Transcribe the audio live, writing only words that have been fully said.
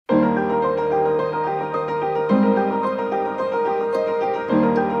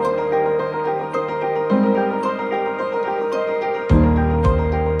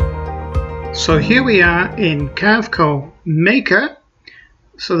So here we are in Carveco Maker.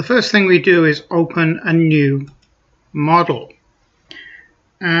 So the first thing we do is open a new model,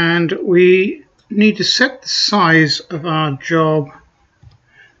 and we need to set the size of our job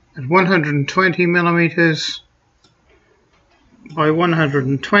at 120 millimeters by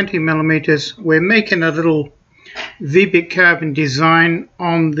 120 millimeters. We're making a little Vbit carbon design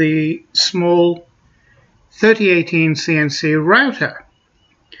on the small 3018 CNC router,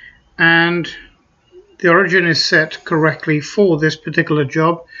 and the origin is set correctly for this particular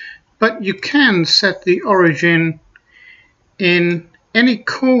job, but you can set the origin in any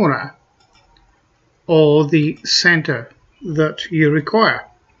corner or the center that you require.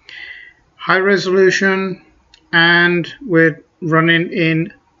 High resolution, and we're running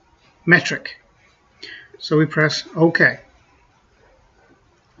in metric. So we press OK.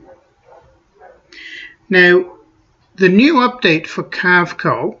 Now, the new update for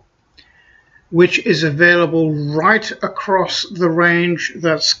Carveco, which is available right across the range,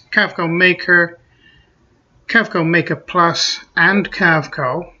 that's Carveco Maker, Carveco Maker Plus, and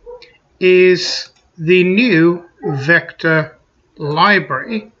Carveco, is the new vector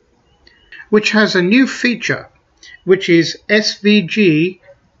library, which has a new feature, which is SVG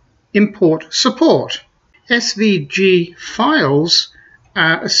import support. SVG files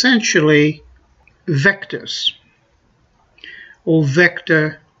are essentially vectors or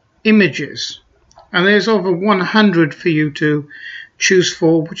vector images, and there's over 100 for you to choose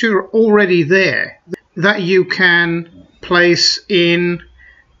for, which are already there, that you can place in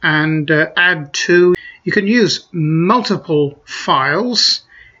and add to. You can use multiple files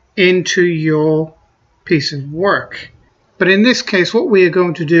into your piece of work. But in this case, what we are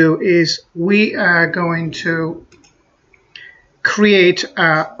going to do is we are going to create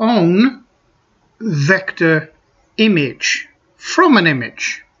our own vector image from an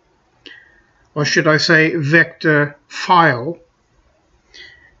image, or should I say vector file,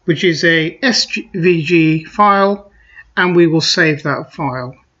 which is a SVG file, and we will save that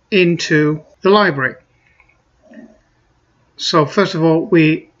file into the library. So first of all,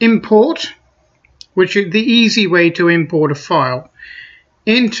 we import, which is the easy way to import a file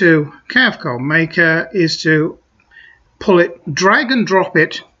into Carveco Maker is to pull it, drag and drop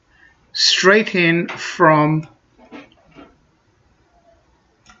it straight in from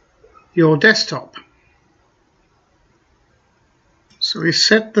your desktop. So we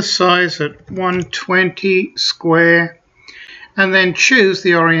set the size at 120 square, and then choose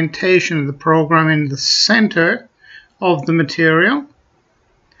the orientation of the program in the center of the material,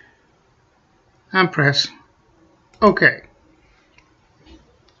 and press OK.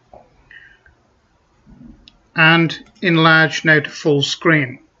 And enlarge now to full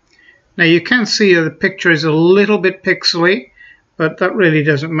screen. Now you can see the picture is a little bit pixely, but that really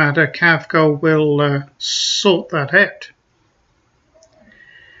doesn't matter. Carveco will sort that out.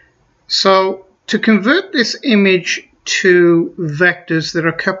 So to convert this image to vectors, there are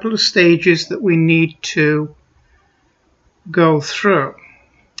a couple of stages that we need to go through.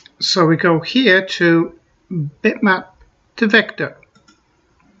 So we go here to bitmap to vector,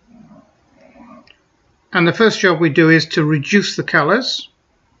 and the first job we do is to reduce the colors.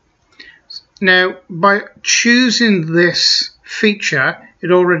 Now, by choosing this feature, it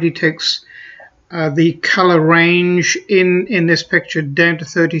already takes the color range in this picture down to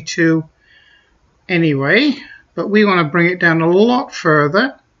 32 anyway, but we want to bring it down a lot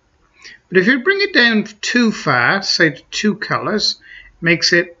further. But if you bring it down too far, say to 2 colors, it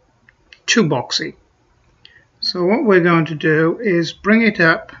makes it too boxy. So what we're going to do is bring it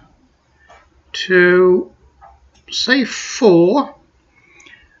up to, say, 4,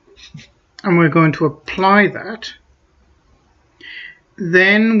 and we're going to apply that.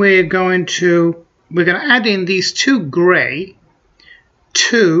 Then we're going to add in these 2 gray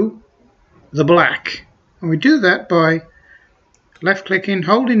to the black, and we do that by left clicking,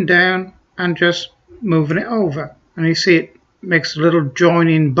 holding down, and just moving it over, and you see it makes a little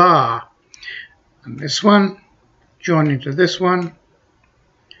joining bar, and this one joining to this one.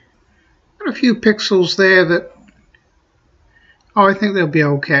 Got a few pixels there that, oh, I think they'll be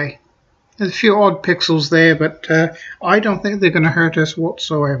okay. There's a few odd pixels there, but I don't think they're going to hurt us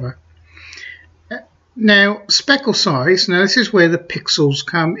whatsoever. Now, speckle size. Now, this is where the pixels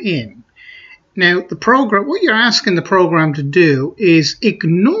come in. Now, the program, what you're asking the program to do is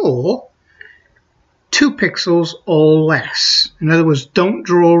ignore 2 pixels or less. In other words, don't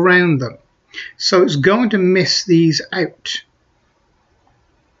draw around them. So it's going to miss these out.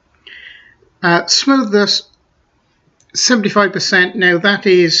 Smoothness 75%. Now that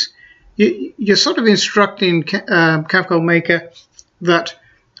is, you're sort of instructing Carveco Maker that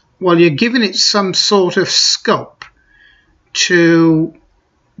well, you're giving it some sort of scope to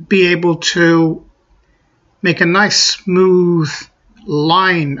be able to make a nice smooth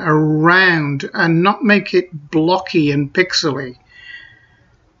line around and not make it blocky and pixely.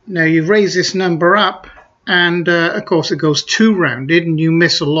 Now you raise this number up and of course it goes too rounded and you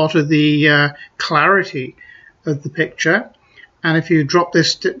miss a lot of the clarity of the picture. And if you drop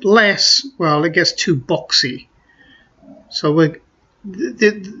this to less, well, it gets too boxy. So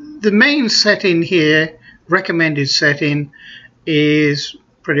the main setting here, recommended setting, is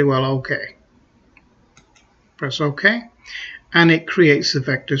pretty well okay. Press OK and it creates the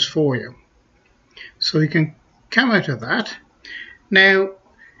vectors for you. So you can come out of that. Now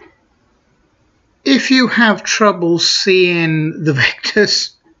if you have trouble seeing the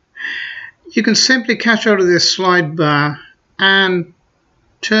vectors, you can simply catch out of this slide bar and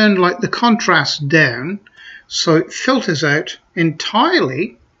turn like the contrast down so it filters out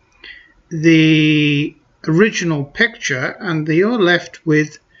entirely the original picture and you're left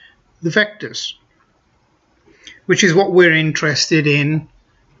with the vectors, which is what we're interested in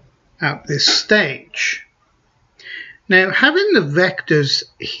at this stage. Now, having the vectors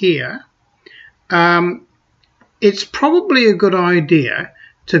here, it's probably a good idea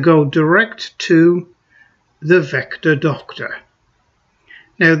to go direct to the vector doctor.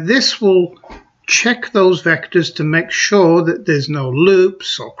 Now this will check those vectors to make sure that there's no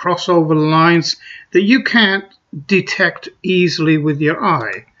loops or crossover lines that you can't detect easily with your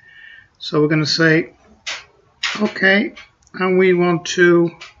eye. So we're going to say OK, and we want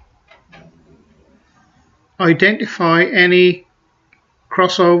to identify any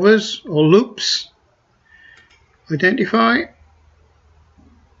crossovers or loops. Identify.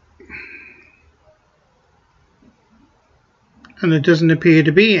 And there doesn't appear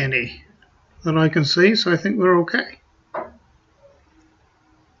to be any that I can see, so I think we're okay.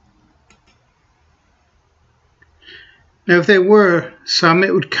 Now if there were some,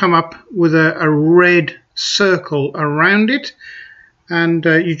 it would come up with a red circle around it, and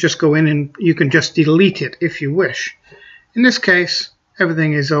you just go in and you can just delete it if you wish. In this case,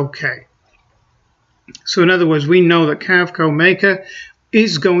 everything is okay. So in other words, we know that Carveco Maker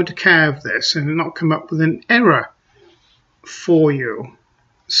is going to carve this and not come up with an error for you.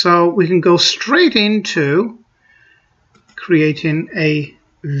 So we can go straight into creating a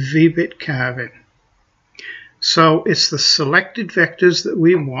Vbit carving. So it's the selected vectors that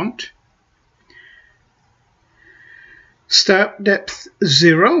we want. Start depth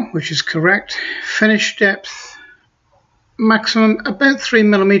 0, which is correct. Finish depth maximum about 3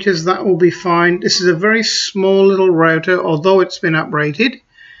 millimeters. That will be fine. This is a very small little router, although it's been uprated.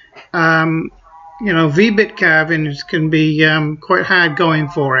 You know, Vbit carving can be quite hard going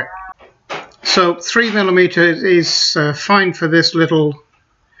for it. So 3 millimeters is fine for this little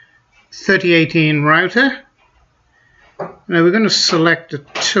 3018 router. Now we're going to select a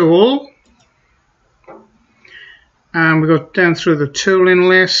tool. And we go down through the tooling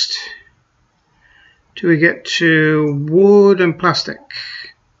list till we get to wood and plastic.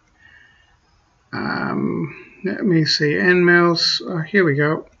 Let me see, end mills. Oh, here we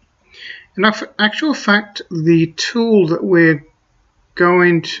go. In actual fact, the tool that we're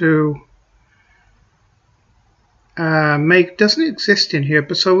going to make doesn't exist in here,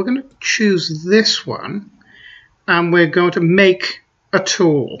 but so we're going to choose this one and we're going to make a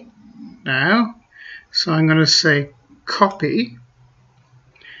tool now. So I'm going to say copy,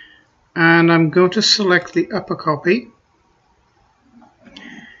 and I'm going to select the upper copy,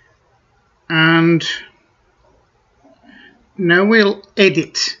 and now we'll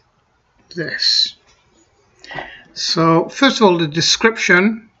edit this. So first of all, the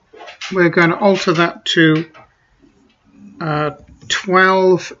description, we're going to alter that to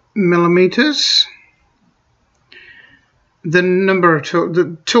 12 millimeters.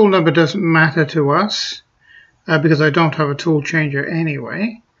 The tool number doesn't matter to us because I don't have a tool changer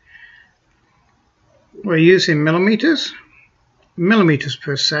anyway. We're using millimeters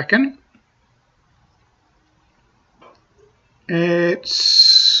per second. It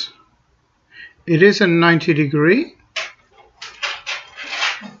is a 90 degree.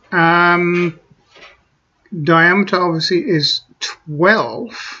 Diameter obviously is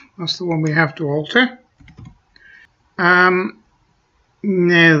 12. That's the one we have to alter. Now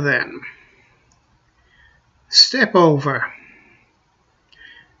then, step over.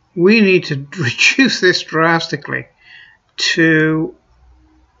 We need to reduce this drastically to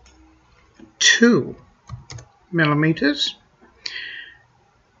 2 millimeters.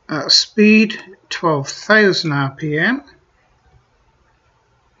 Speed 12,000 RPM.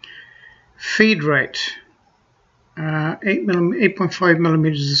 Feed rate 8.5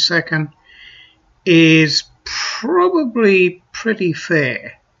 millimeters a second is probably pretty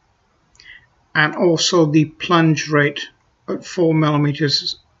fair, and also the plunge rate at 4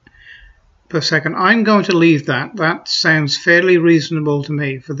 millimeters per second. I'm going to leave that. That sounds fairly reasonable to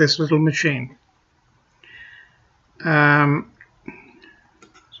me for this little machine. So I'm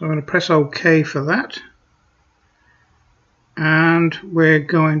going to press OK for that, and we're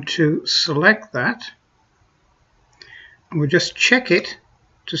going to select that, and we'll just check it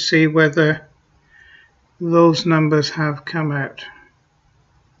to see whether those numbers have come out.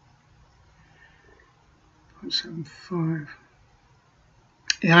 0.75.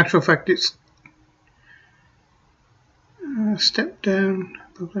 In actual fact, it's step down.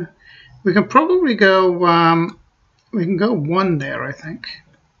 We can probably go. We can go 1 there. I think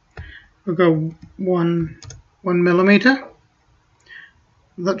we'll go 1 millimeter.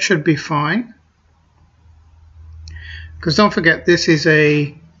 That should be fine. Because don't forget, this is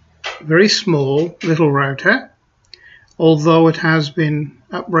a very small little router, although it has been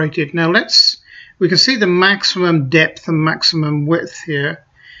uprated. Now we can see the maximum depth and maximum width here.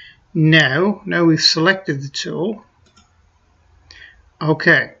 Now we've selected the tool.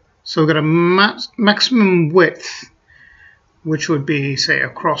 Okay, so we've got a maximum width, which would be, say,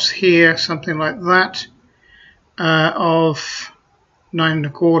 across here, something like that, of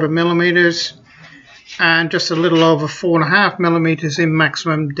 9¼ millimeters, and just a little over 4.5 millimeters in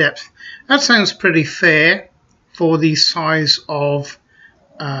maximum depth. That sounds pretty fair for the size of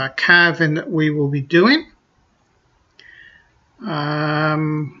carving that we will be doing.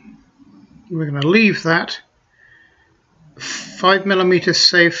 We're going to leave that. 5 millimeters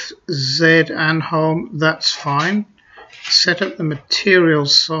safe, Z and home, that's fine. Set up the material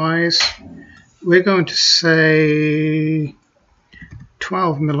size. We're going to say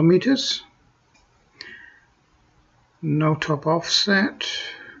 12 millimeters. No top offset.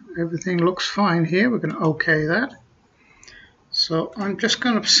 Everything looks fine here. We're going to OK that. So I'm just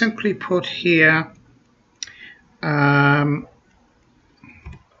going to simply put here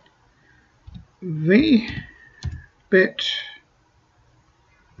Vbit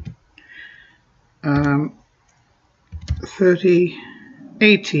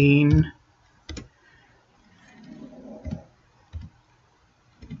 3018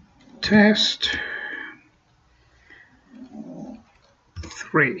 test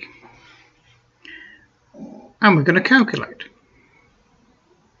 3, and we're going to calculate,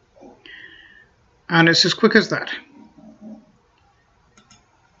 and it's as quick as that.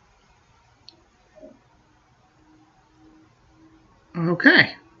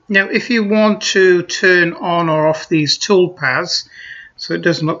 Okay, now if you want to turn on or off these tool paths so it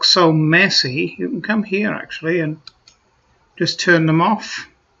doesn't look so messy, you can come here actually and just turn them off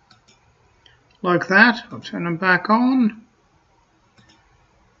like that. I'll turn them back on,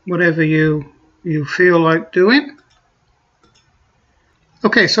 whatever you feel like doing.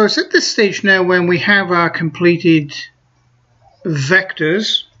 Okay, so it's at this stage now when we have our completed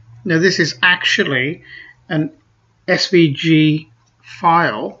vectors. Now this is actually an SVG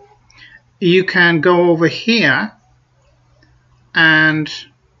file. You can go over here and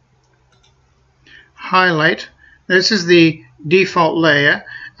highlight. This is the default layer,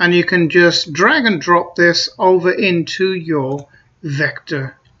 and you can just drag and drop this over into your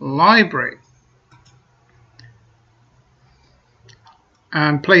vector library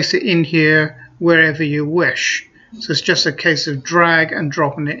and place it in here wherever you wish. So it's just a case of drag and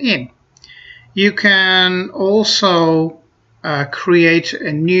dropping it in. You can also create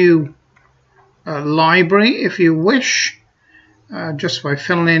a new library if you wish, just by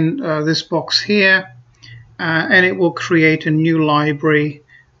filling in this box here, and it will create a new library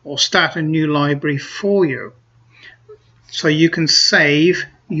or start a new library for you. So you can save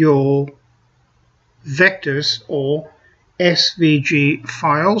your vectors or SVG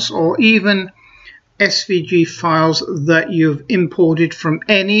files, or even SVG files that you've imported from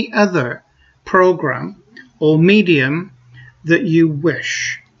any other program or medium that you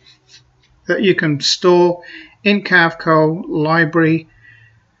wish, that you can store in Carveco library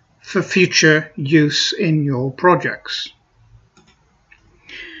for future use in your projects.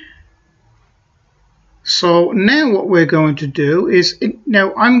 So now what we're going to do is,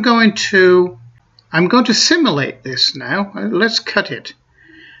 now I'm going to simulate this now. Let's cut it.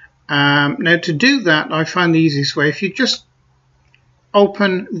 Now to do that, I find the easiest way, if you just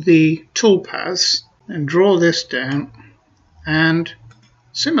open the toolpaths and draw this down and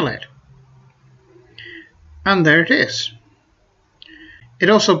simulate. And there it is. It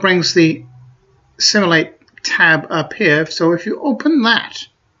also brings the simulate tab up here, so if you open that,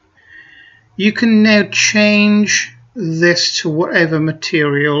 you can now change this to whatever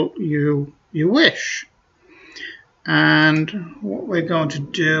material you wish. And what we're going to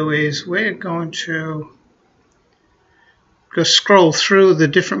do is we're going to just scroll through the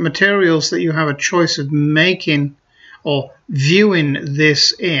different materials that you have a choice of making or viewing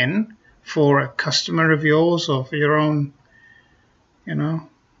this in for a customer of yours or for your own, you know,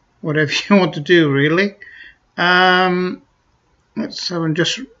 whatever you want to do really. Let's have I'm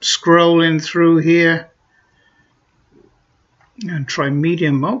just scrolling through here and try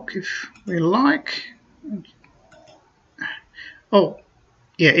medium oak if we like. Oh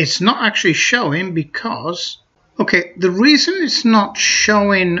yeah, it's not actually showing because, okay, the reason it's not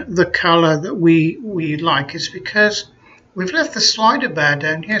showing the color that we like is because we've left the slider bar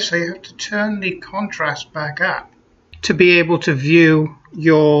down here, so you have to turn the contrast back up to be able to view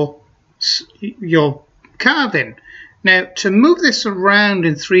your carving. Now, to move this around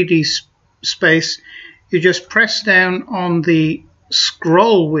in 3D space, you just press down on the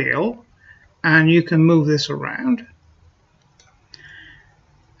scroll wheel and you can move this around.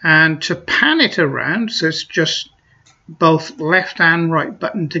 And to pan it around, so it's just both left and right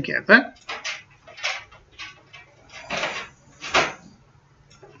button together.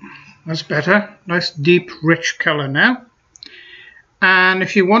 That's better. Nice deep rich color now. And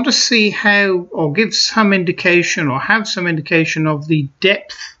if you want to see how, or give some indication or have some indication of the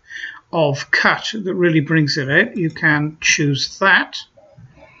depth of cut that really brings it out, you can choose that.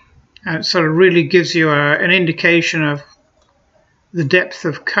 And it sort of really gives you an indication of the depth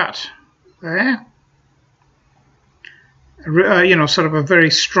of cut there. You know, sort of a very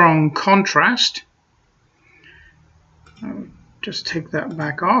strong contrast. I'll just take that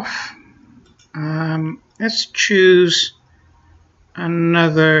back off. Let's choose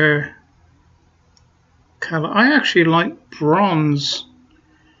another color. I actually like bronze.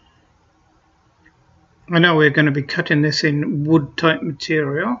 I know we're going to be cutting this in wood type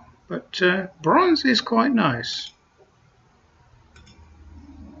material, but bronze is quite nice.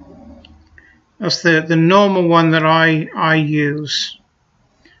 That's the normal one that I use.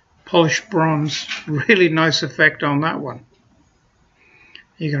 Polished bronze. Really nice effect on that one.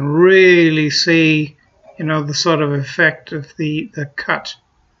 You can really see, you know, the sort of effect of the cut.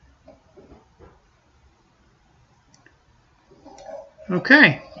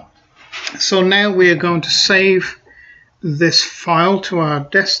 Okay, so now we are going to save this file to our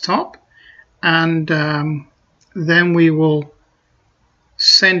desktop, and then we will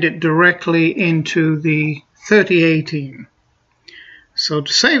send it directly into the 3018. So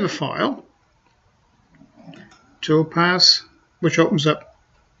to save a file, toolpath, which opens up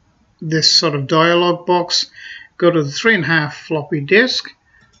this sort of dialog box, go to the 3.5 floppy disk,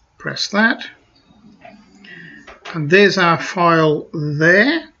 press that, and there's our file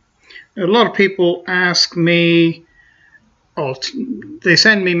there. A lot of people ask me, or they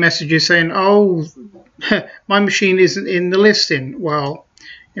send me messages saying, oh, my machine isn't in the listing. Well,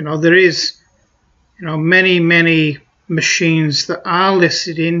 you know, there is, you know, many machines that are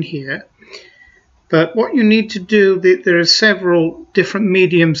listed in here. But what you need to do, there are several different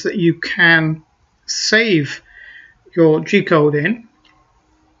mediums that you can save your G-code in.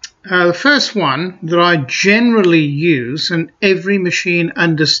 The first one that I generally use, and every machine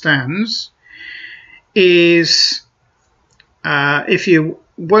understands, is if you're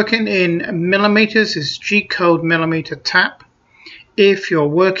working in millimeters, it's G-code millimeter tap. If you're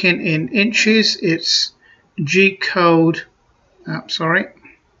working in inches, it's G-code,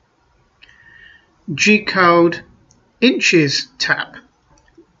 G-code inches tap.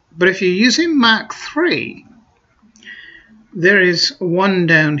 But if you're using Mark III, there is one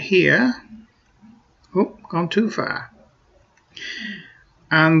down here. Oh, gone too far.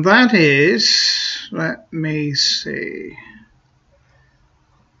 And that is, let me see,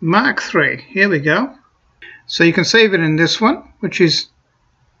 Mark III. Here we go. So you can save it in this one, which is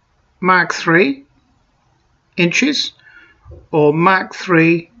Mark III inches or Mark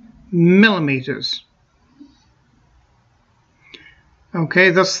III millimeters. Okay,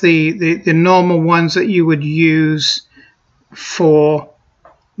 that's the normal ones that you would use for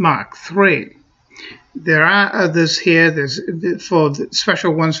Mark III. There are others here. There's for the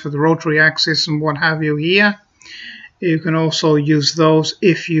special ones for the rotary axis and what have you here. You can also use those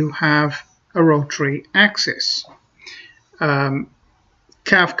if you have a rotary axis.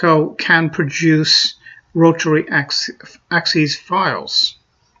 Carveco can produce rotary axis files.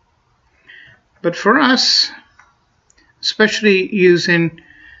 But for us, especially using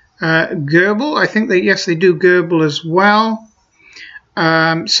Gerbil, I think that yes, they do Gerbil as well.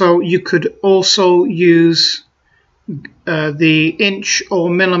 So you could also use the inch or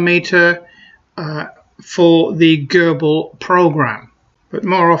millimeter for the Gerbil program. But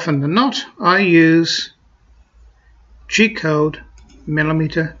more often than not, I use G-code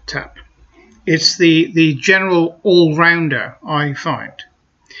millimeter tap. It's the general all-rounder, I find.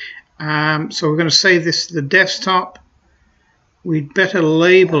 So we're going to save this to the desktop. We'd better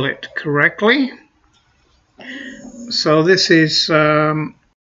label it correctly. So this is and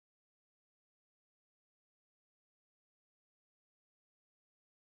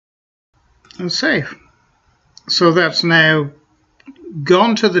save. So that's now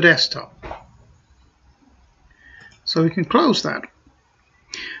gone to the desktop. So we can close that.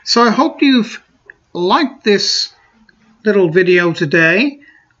 So I hope you've liked this little video today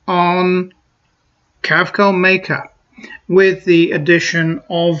on Carveco Maker with the addition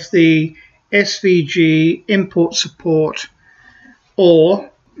of the SVG import support or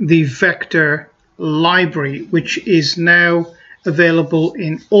the vector library, which is now available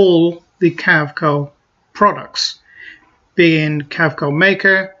in all the Carveco products, being Carveco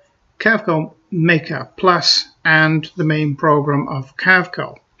Maker, Carveco Maker Plus, and the main program of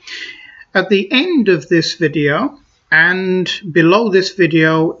Carveco. At the end of this video and below this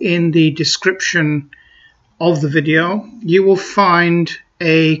video in the description of the video, you will find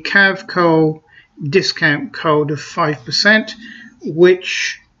a Carveco discount code of 5%,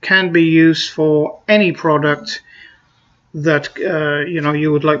 which can be used for any product that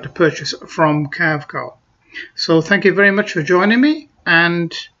you would like to purchase from Carveco. So thank you very much for joining me,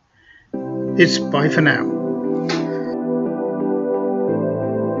 and it's bye for now.